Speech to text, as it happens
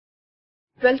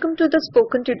Welcome to the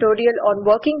spoken tutorial on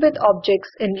working with objects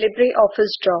in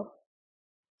LibreOffice Draw.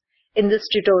 In this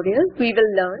tutorial, we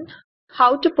will learn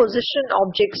how to position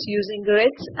objects using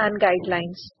grids and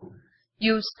guidelines,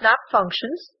 use snap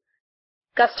functions,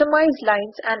 customize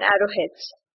lines and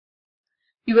arrowheads.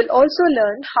 You will also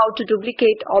learn how to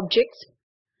duplicate objects,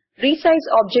 resize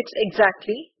objects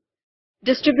exactly,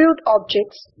 distribute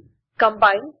objects,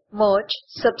 combine, merge,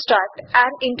 subtract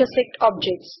and intersect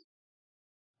objects.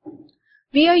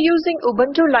 We are using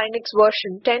Ubuntu Linux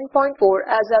version 10.4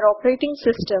 as our operating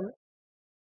system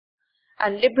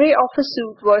and LibreOffice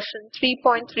Suite version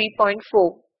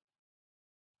 3.3.4.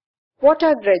 What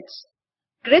are grids?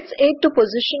 Grids aid to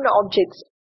position objects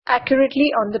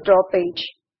accurately on the draw page.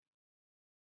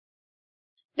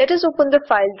 Let us open the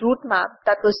file routemap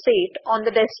that was saved on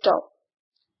the desktop.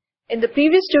 In the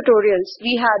previous tutorials,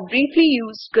 we had briefly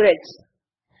used grids.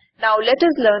 Now let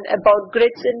us learn about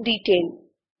grids in detail.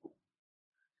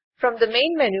 From the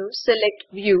main menu,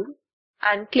 select View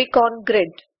and click on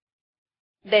Grid.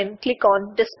 Then click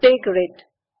on Display Grid.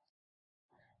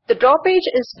 The draw page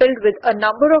is filled with a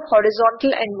number of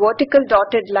horizontal and vertical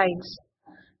dotted lines.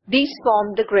 These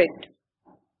form the grid.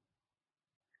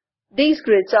 These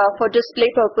grids are for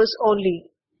display purpose only.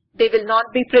 They will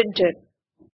not be printed.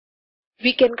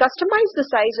 We can customize the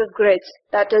size of grids,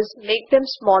 that is, make them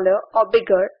smaller or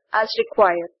bigger as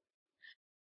required.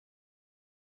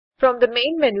 From the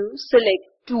main menu, select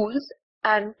Tools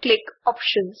and click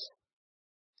Options.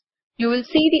 You will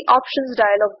see the Options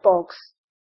dialog box.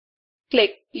 Click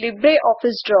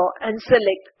LibreOffice Draw and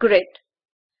select Grid.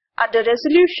 Under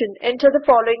Resolution, enter the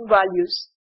following values.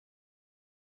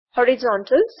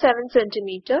 Horizontal 7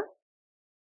 cm,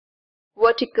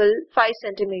 vertical 5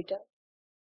 cm.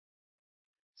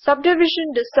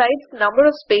 Subdivision decides the number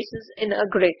of spaces in a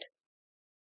grid.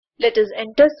 Let us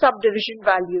enter subdivision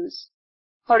values.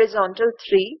 Horizontal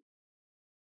 3,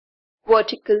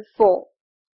 vertical 4.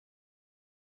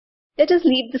 Let us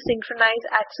leave the Synchronize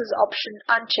Axis option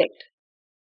unchecked.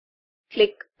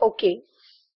 Click OK.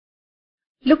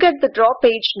 Look at the draw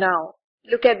page now.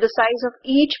 Look at the size of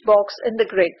each box in the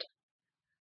grid.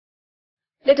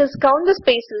 Let us count the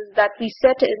spaces that we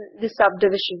set in the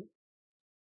subdivision.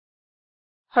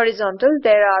 Horizontal,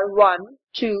 there are 1,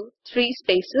 2, 3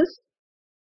 spaces.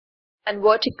 And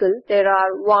vertical, there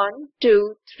are 1,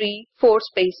 2, 3, 4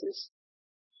 spaces.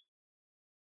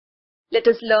 Let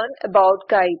us learn about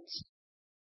guides.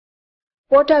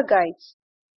 What are guides?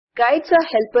 Guides are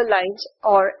helper lines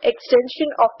or extension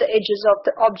of the edges of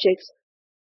the objects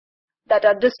that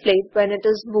are displayed when it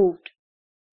is moved.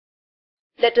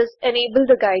 Let us enable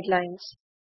the guidelines.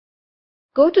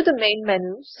 Go to the main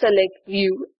menu, select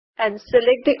View and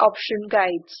select the option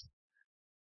Guides.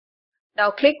 Now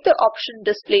click the option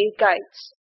Display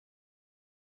Guides.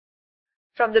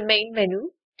 From the main menu,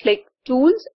 click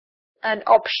Tools and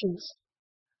Options.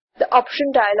 The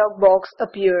option dialog box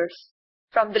appears.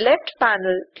 From the left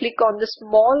panel, click on the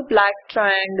small black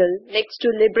triangle next to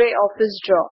LibreOffice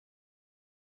Draw.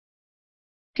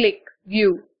 Click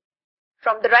View.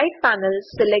 From the right panel,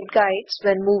 select Guides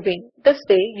when moving. This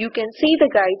way, you can see the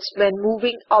guides when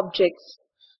moving objects.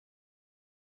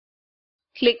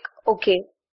 Click OK.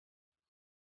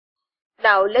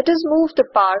 Now let us move the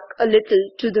park a little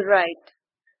to the right.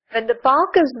 When the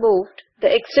park is moved,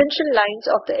 the extension lines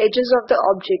of the edges of the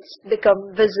objects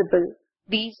become visible.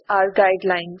 These are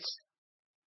guidelines.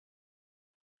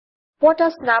 What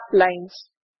are snap lines?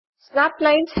 Snap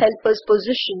lines help us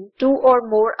position 2 or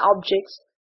more objects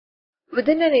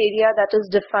within an area that is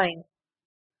defined.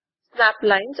 Snap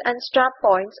lines and strap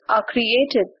points are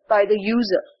created by the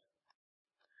user.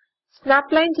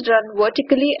 Snap lines run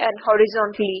vertically and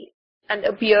horizontally and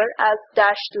appear as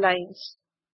dashed lines.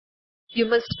 You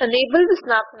must enable the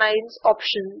Snap Lines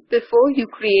option before you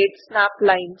create snap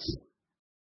lines.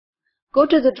 Go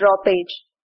to the draw page.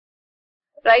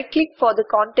 Right-click for the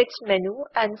context menu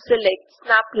and select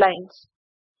Snap Lines.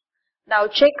 Now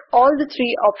check all the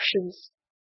 3 options.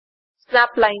 Snap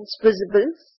Lines Visible,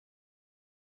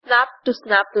 Snap to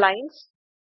Snap Lines,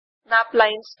 Snap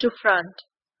Lines to Front.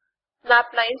 Snap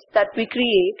lines that we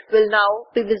create will now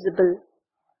be visible.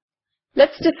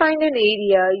 Let's define an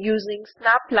area using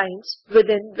snap lines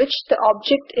within which the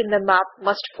object in the map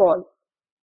must fall.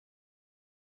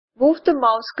 Move the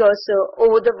mouse cursor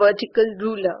over the vertical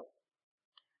ruler.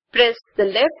 Press the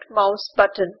left mouse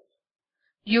button.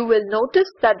 You will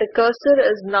notice that the cursor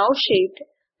is now shaped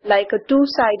like a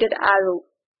two-sided arrow.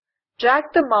 Drag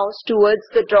the mouse towards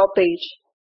the draw page.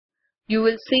 You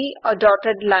will see a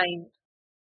dotted line.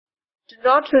 Do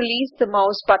not release the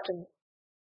mouse button.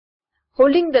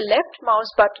 Holding the left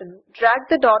mouse button, drag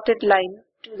the dotted line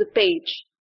to the page.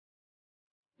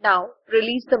 Now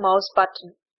release the mouse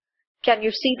button. Can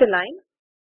you see the line?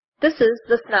 This is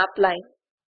the snap line.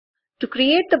 To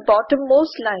create the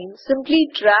bottommost line, simply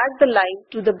drag the line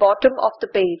to the bottom of the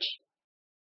page.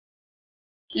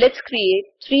 Let's create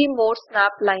 3 more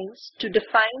snap lines to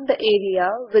define the area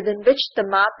within which the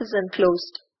map is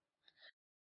enclosed.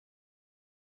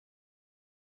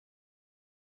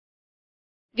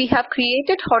 We have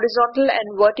created horizontal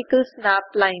and vertical snap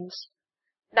lines.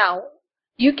 Now,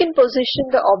 you can position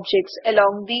the objects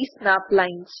along these snap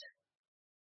lines.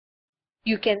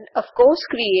 You can, of course,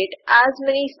 create as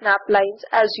many snap lines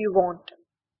as you want.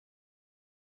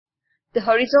 The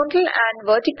horizontal and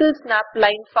vertical snap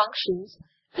line functions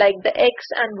like the X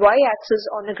and Y axis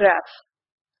on a graph.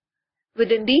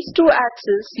 Within these two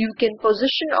axes, you can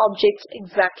position objects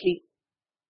exactly.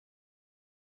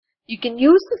 You can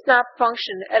use the snap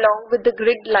function along with the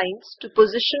grid lines to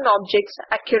position objects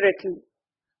accurately.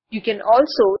 You can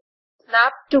also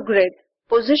snap to grid,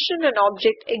 position an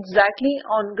object exactly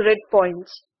on grid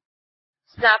points.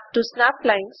 Snap to snap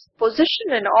lines,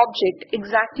 position an object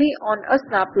exactly on a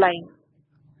snap line.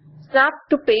 Snap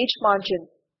to page margin,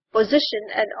 position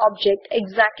an object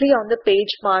exactly on the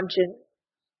page margin.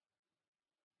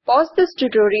 Pause this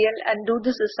tutorial and do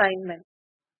this assignment.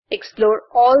 Explore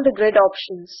all the grid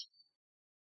options.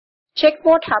 Check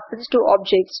what happens to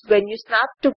objects when you snap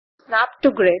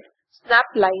to grid, snap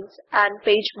lines and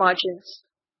page margins.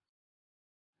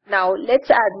 Now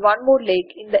let's add one more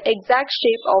lake in the exact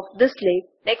shape of this lake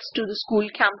next to the school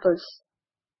campus.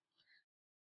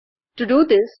 To do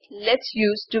this, let's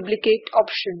use duplicate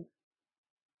option.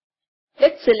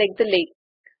 Let's select the lake.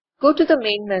 Go to the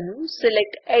main menu,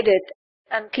 select Edit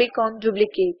and click on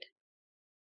Duplicate.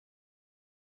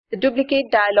 The duplicate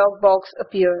dialog box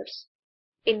appears.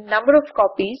 In number of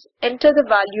copies, enter the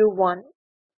value 1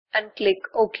 and click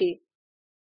OK.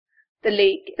 The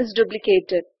lake is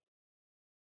duplicated.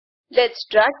 Let's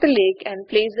drag the lake and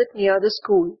place it near the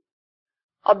school.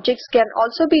 Objects can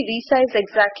also be resized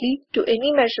exactly to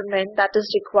any measurement that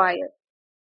is required.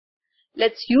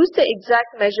 Let's use the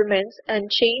exact measurements and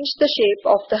change the shape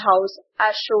of the house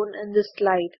as shown in this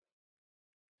slide.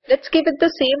 Let's give it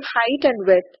the same height and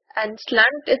width and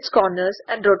slant its corners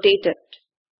and rotate it.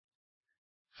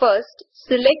 First,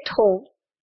 select Home,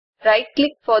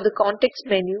 right-click for the context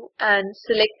menu and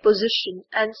select Position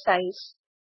and Size.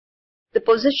 The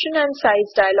Position and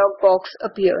Size dialog box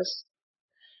appears.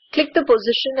 Click the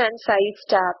Position and Size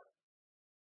tab.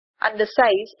 Under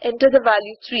Size, enter the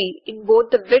value 3 in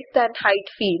both the width and height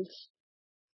fields.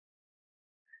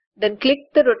 Then click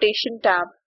the Rotation tab.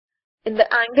 In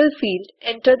the Angle field,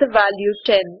 enter the value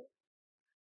 10.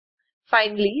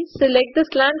 Finally, select the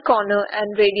Slant Corner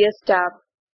and Radius tab.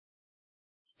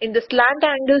 In the Slant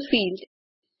Angle field,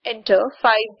 enter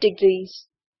 5 degrees.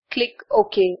 Click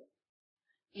OK.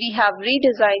 We have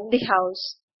redesigned the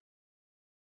house.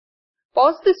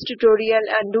 Pause this tutorial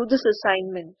and do this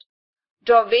assignment.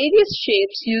 Draw various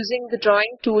shapes using the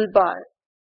drawing toolbar.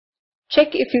 Check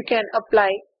if you can apply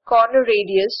corner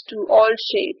radius to all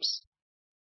shapes.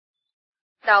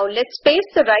 Now let's space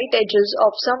the right edges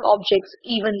of some objects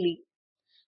evenly.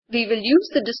 We will use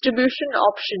the distribution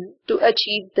option to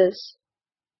achieve this.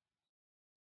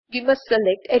 We must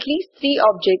select at least 3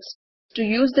 objects to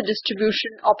use the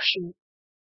distribution option.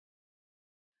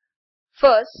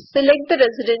 First, select the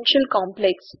residential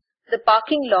complex, the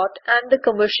parking lot and the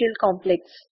commercial complex.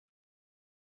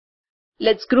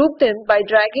 Let's group them by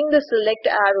dragging the select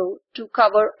arrow to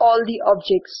cover all the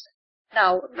objects.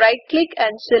 Now right-click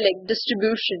and select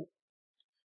Distribution.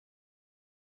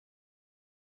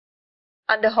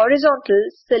 Under Horizontal,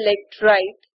 select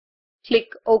Right, click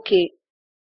OK.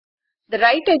 The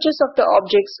right edges of the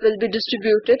objects will be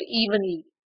distributed evenly.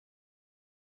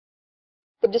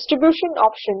 The distribution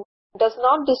option does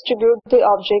not distribute the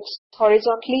objects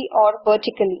horizontally or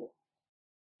vertically.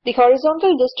 The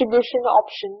horizontal distribution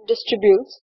option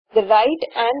distributes the right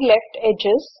and left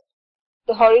edges,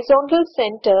 the horizontal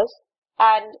centers,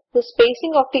 and the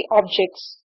spacing of the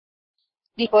objects.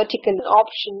 The vertical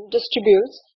option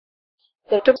distributes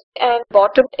the top and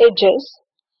bottom edges,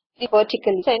 the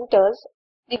vertical centers,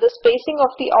 the spacing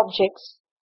of the objects.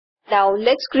 Now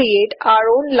let's create our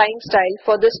own line style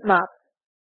for this map.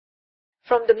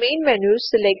 From the main menu,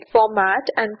 select Format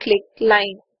and click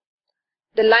Line.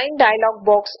 The Line dialog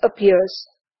box appears.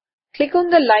 Click on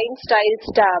the Line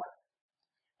Styles tab.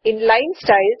 In Line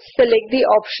Styles, select the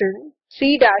option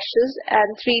 3 dashes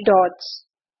and 3 dots.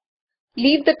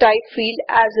 Leave the type field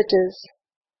as it is.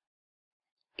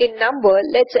 In number,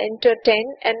 let's enter 10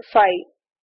 and 5.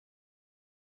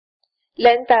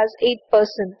 Length as 8%.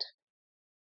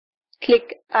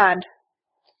 Click Add.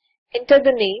 Enter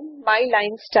the name My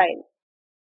Line Style.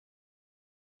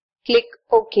 Click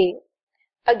OK.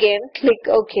 Again click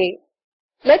OK.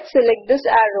 Let's select this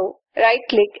arrow,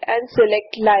 right-click and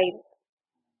select Line.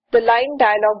 The Line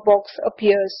dialog box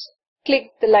appears.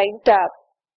 Click the Line tab.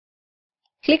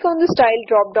 Click on the Style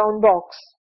drop-down box.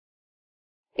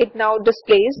 It now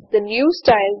displays the new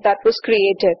style that was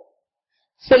created.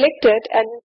 Select it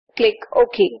and click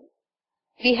OK.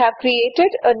 We have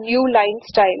created a new line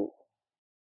style.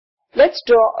 Let's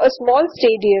draw a small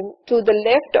stadium to the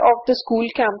left of the school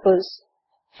campus.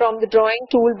 From the drawing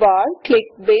toolbar, click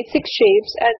Basic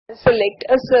Shapes and select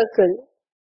a circle.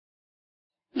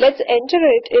 Let's enter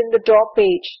it in the draw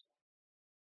page.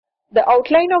 The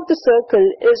outline of the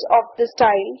circle is of the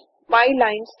style My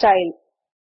Line Style.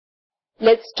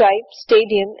 Let's type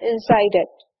stadium inside it.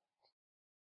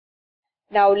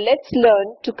 Now let's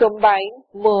learn to combine,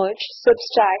 merge,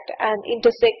 subtract and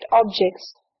intersect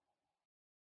objects.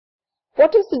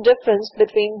 What is the difference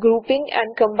between grouping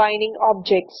and combining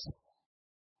objects?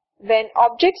 When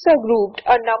objects are grouped,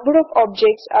 a number of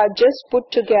objects are just put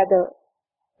together.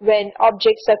 When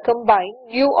objects are combined,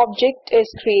 new object is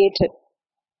created.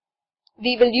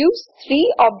 We will use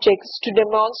 3 objects to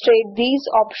demonstrate these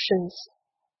options.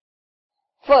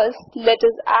 First, let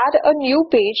us add a new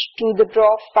page to the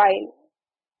draw file.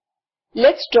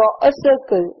 Let's draw a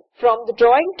circle. From the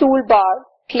drawing toolbar,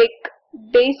 click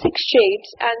Basic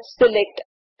Shapes and select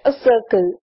a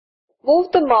circle. Move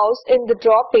the mouse in the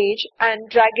draw page and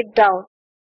drag it down.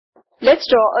 Let's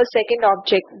draw a second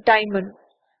object, diamond.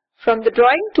 From the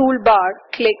drawing toolbar,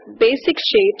 click Basic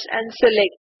Shapes and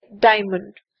select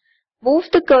diamond. Move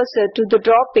the cursor to the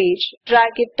draw page,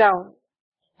 drag it down.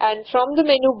 And from the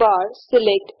menu bar,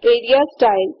 select Area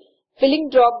Style, Filling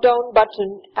drop-down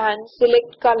button and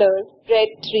select color red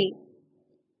 3.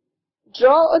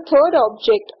 Draw a third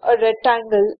object, a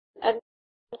rectangle, and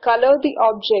color the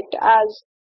object as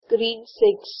green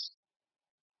 6.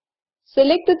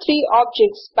 Select the 3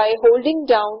 objects by holding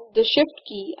down the Shift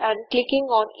key and clicking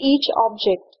on each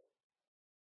object.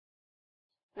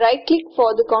 Right-click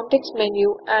for the context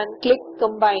menu and click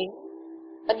Combine.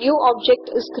 A new object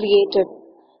is created.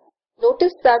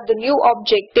 Notice that the new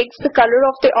object takes the color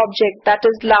of the object that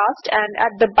is last and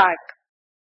at the back.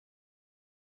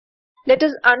 Let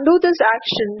us undo this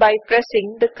action by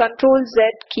pressing the Ctrl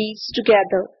Z keys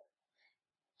together.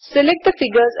 Select the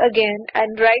figures again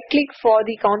and right-click for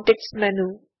the context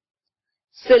menu.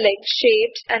 Select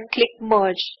Shapes and click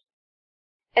Merge.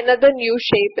 Another new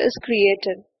shape is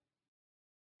created.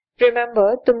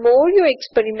 Remember, the more you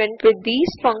experiment with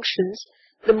these functions,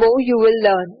 the more you will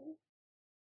learn.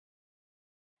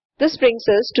 This brings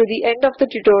us to the end of the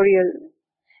tutorial.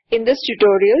 In this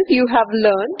tutorial, you have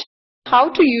learned how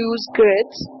to use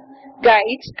grids,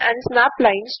 guides and snap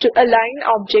lines to align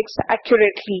objects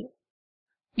accurately.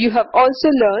 You have also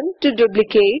learned to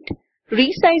duplicate,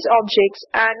 resize objects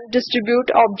and distribute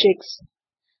objects.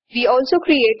 We also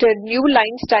created new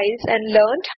line styles and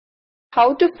learned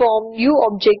how to form new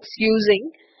objects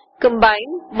using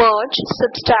combine, merge,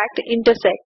 subtract,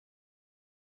 intersect.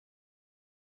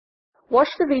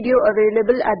 Watch the video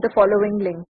available at the following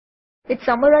link. It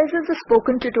summarizes the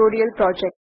spoken tutorial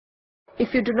project.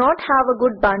 If you do not have a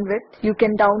good bandwidth, you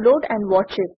can download and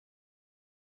watch it.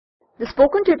 The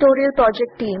Spoken Tutorial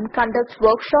project team conducts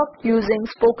workshops using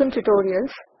spoken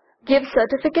tutorials, gives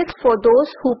certificates for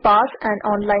those who pass an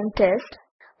online test.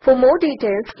 For more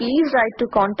details, please write to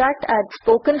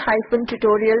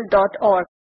contact@spoken-tutorial.org.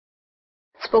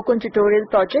 Spoken Tutorial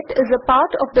project is a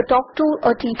part of the Talk to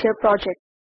a Teacher project.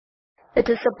 It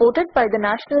is supported by the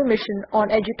National Mission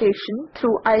on Education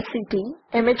through ICT,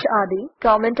 MHRD,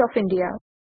 Government of India.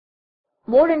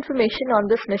 More information on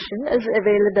this mission is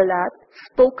available at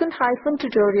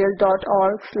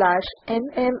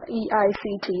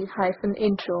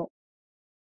spoken-tutorial.org/nmeict-intro.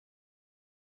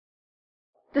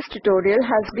 This tutorial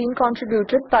has been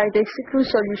contributed by Dexicrew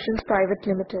Solutions Private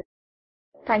Limited.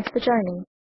 Thanks for joining.